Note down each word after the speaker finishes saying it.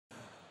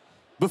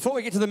Before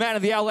we get to the man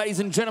of the hour, ladies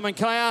and gentlemen,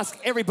 can I ask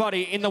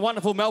everybody in the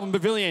wonderful Melbourne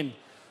Pavilion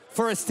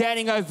for a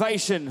standing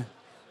ovation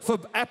for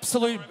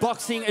absolute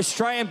boxing,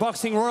 Australian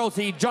boxing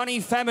royalty. Johnny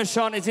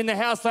Famechon is in the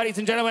house, ladies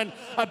and gentlemen.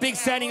 A big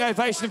standing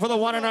ovation for the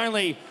one and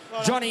only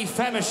Johnny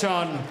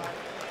Famechon,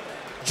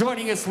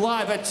 joining us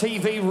live at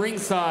TV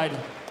Ringside.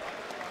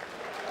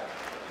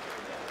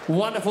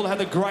 Wonderful to have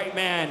the great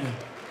man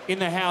in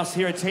the house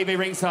here at TV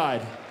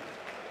Ringside.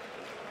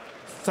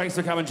 Thanks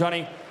for coming,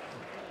 Johnny.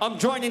 I'm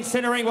joined in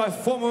centre ring by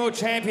former world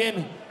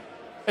champion,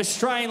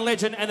 Australian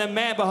legend, and the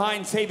man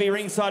behind TV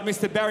Ringside,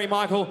 Mr. Barry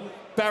Michael.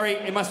 Barry,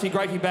 it must be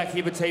great to be back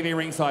here for TV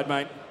Ringside,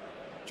 mate.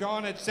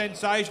 John, it's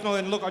sensational.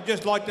 And look, I'd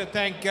just like to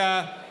thank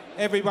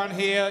everyone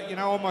here, you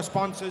know, all my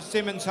sponsors,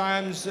 Simmons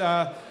Homes, you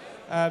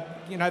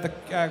know,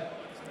 the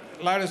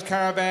Lotus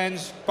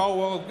Caravans,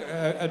 Bolwell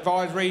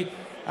Advisory,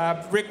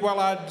 Rick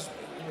Wellard's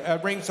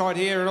Ringside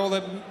here, and all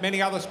the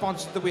many other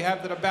sponsors that we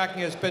have that are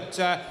backing us.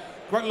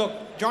 But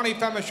look, Johnny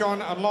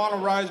Famechon and Lionel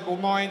Rose were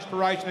my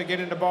inspiration to get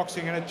into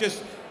boxing, and it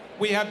just,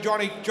 we have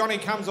Johnny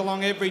comes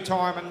along every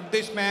time, and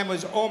this man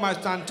was almost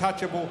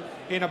untouchable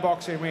in a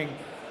boxing ring.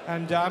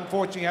 And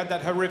unfortunately had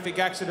that horrific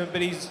accident,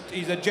 but he's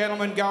a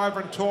gentleman. Go over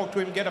and talk to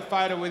him, get a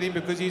photo with him,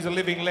 because he's a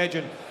living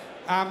legend.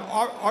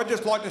 I'd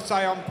just like to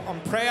say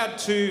I'm proud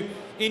to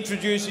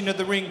introduce into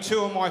the ring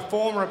two of my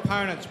former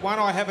opponents. One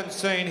I haven't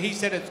seen, he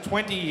said it's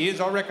 20 years.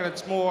 I reckon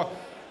it's more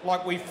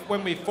like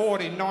when we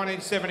fought in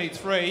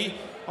 1973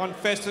 on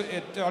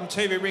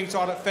TV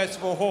Ringside at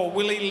Festival Hall.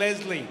 Willie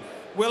Leslie.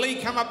 Willie,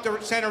 come up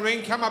to centre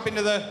ring, come up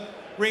into the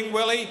ring,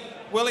 Willie.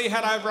 Willie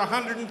had over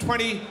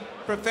 120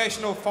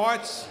 professional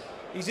fights.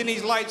 He's in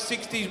his late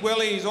 60s,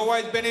 Willie. He's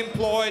always been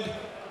employed,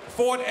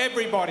 fought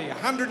everybody,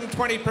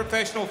 120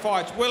 professional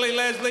fights. Willie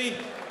Leslie,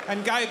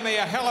 and gave me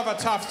a hell of a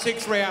tough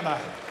 6-rounder.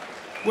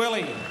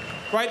 Willie,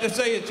 great to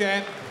see you,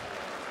 champ.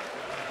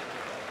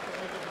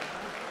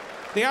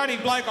 The only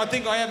bloke I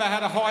think I ever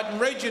had a height and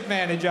reach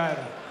advantage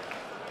over.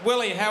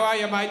 Willie, how are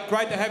you, mate?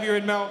 Great to have you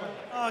in Melbourne.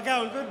 Oh,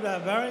 going good,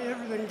 Barry.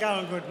 Everything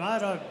going good,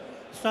 mate. I'm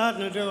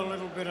starting to do a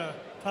little bit of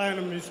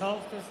training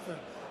myself just to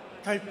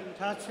keep in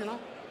touch, you know.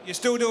 You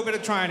still do a bit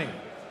of training?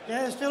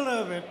 Yeah, still do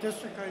a bit,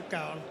 just to keep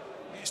going.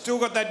 You still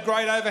got that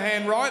great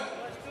overhand right?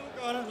 I still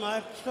got it,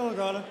 mate. Still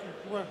got it.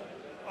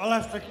 I'll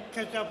have to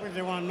catch up with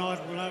you one night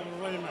and we'll have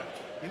a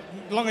rematch.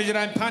 As long as you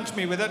don't punch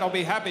me with it, I'll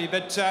be happy.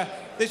 But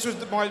this was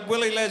my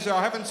Willie Leslie.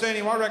 I haven't seen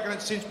him, I reckon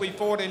it's since we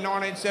fought in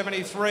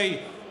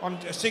 1973 on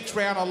a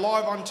 6-rounder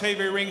live on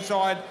TV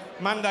Ringside,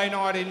 Monday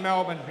night in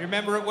Melbourne. You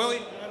remember it,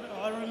 Willie?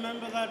 I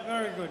remember that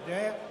very good,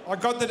 yeah. I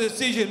got the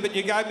decision, but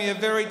you gave me a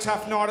very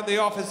tough night at the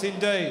office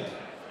indeed.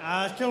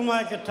 Still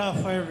make it tough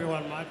for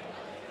everyone, mate.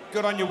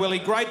 Good on you, Willie.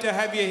 Great to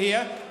have you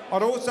here.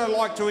 I'd also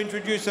like to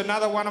introduce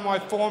another one of my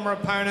former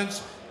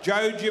opponents,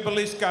 Joe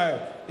Gibilisco,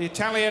 the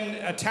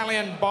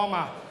Italian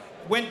bomber.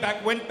 Went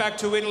back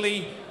to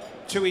Italy,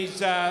 to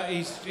his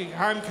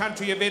home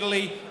country of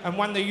Italy, and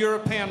won the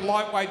European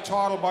lightweight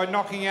title by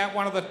knocking out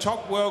one of the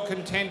top world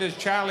contenders,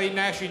 Charlie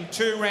Nash, in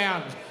 2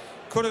 rounds.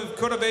 Could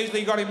have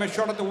easily got him a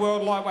shot at the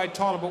world lightweight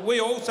title, but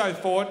we also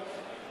fought.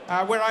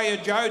 Where are you,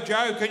 Joe?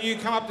 Joe, can you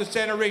come up to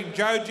centre ring?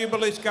 Joe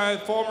Gibilisco,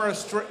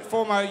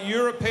 former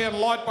European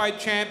lightweight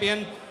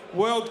champion,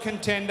 world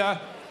contender,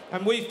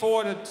 and we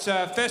fought at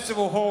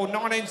Festival Hall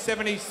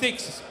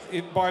 1976,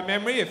 by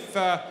memory.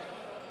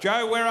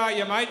 Joe, where are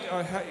you, mate?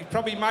 He's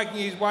probably making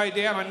his way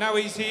down. I know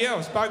he's here. I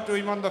spoke to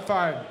him on the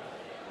phone.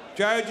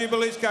 Joe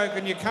Gibilisco,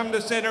 can you come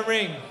to centre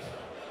ring?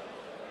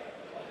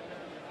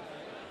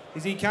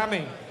 Is he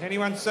coming?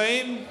 Anyone see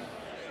him?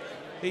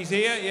 He's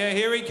here. Yeah,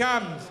 here he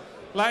comes.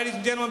 Ladies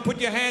and gentlemen, put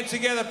your hands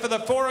together for the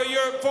former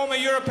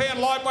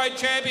European lightweight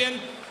champion,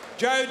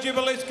 Joe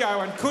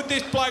Gibilisco. And could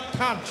this bloke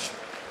punch?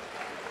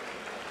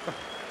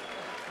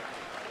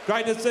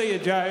 Great to see you,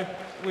 Joe.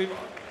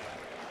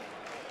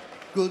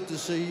 Good to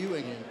see you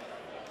again.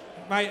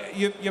 Mate,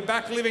 you're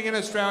back living in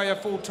Australia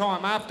full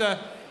time. After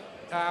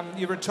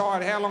you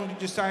retired, how long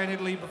did you stay in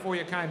Italy before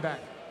you came back?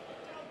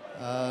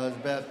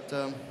 About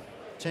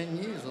 10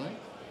 years, I think.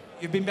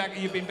 You've been back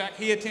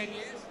here 10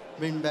 years?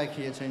 Been back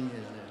here 10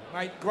 years now.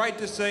 Mate, great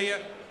to see you.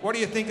 What do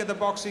you think of the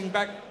boxing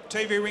back,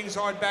 TV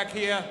Ringside back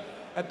here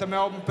at the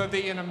Melbourne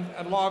Pavilion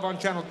and live on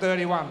Channel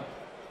 31?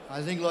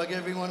 I think, like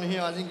everyone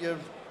here, I think you're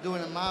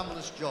doing a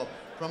marvellous job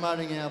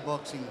promoting our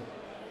boxing.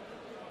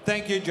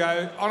 Thank you,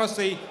 Joe.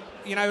 Honestly,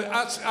 you know,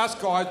 us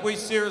guys, we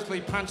seriously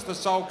punch the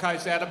soul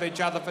case out of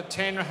each other for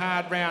 10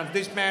 hard rounds.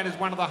 This man is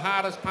one of the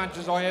hardest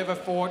punchers I ever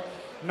fought.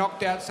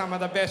 Knocked out some of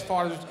the best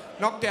fighters.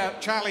 Knocked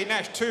out Charlie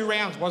Nash 2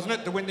 rounds, wasn't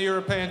it, to win the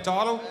European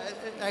title?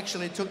 It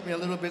actually took me a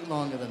little bit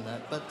longer than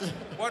that, but...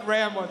 What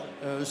round was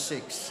it? It was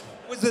 6.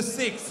 It was the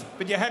 6th,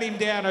 but you had him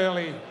down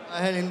early. I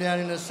had him down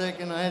in the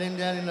 2nd, I had him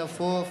down in the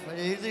 4th.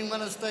 He didn't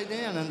want to stay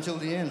down until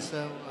the end,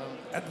 so...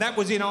 And that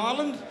was in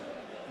Ireland?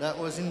 That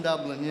was in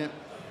Dublin, yeah.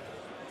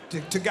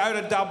 To go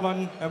to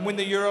Dublin and win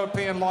the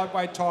European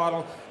lightweight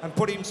title and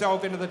put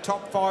himself into the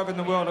top 5 in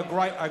the world, a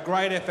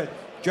great effort.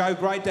 Joe,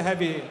 great to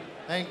have you here.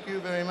 Thank you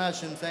very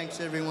much, and thanks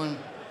everyone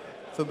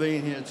for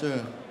being here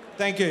too.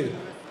 Thank you.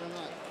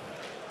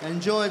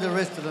 Enjoy the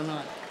rest of the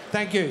night.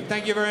 Thank you.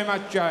 Thank you very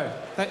much, Joe.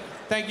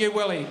 Thank you,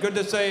 Willie. Good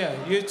to see you.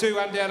 You two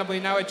undoubtedly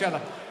know each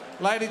other.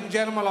 Ladies and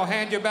gentlemen, I'll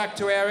hand you back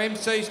to our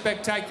MC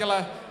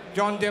Spectacular,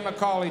 John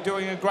Demicoli,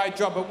 doing a great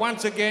job. But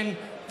once again,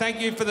 thank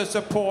you for the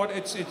support.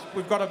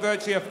 We've got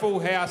virtually a full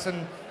house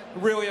and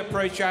really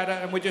appreciate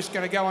it. And we're just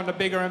going to go on to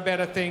bigger and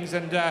better things.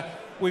 And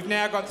we've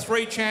now got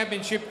 3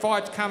 championship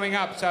fights coming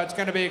up, so it's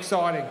going to be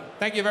exciting.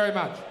 Thank you very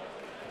much.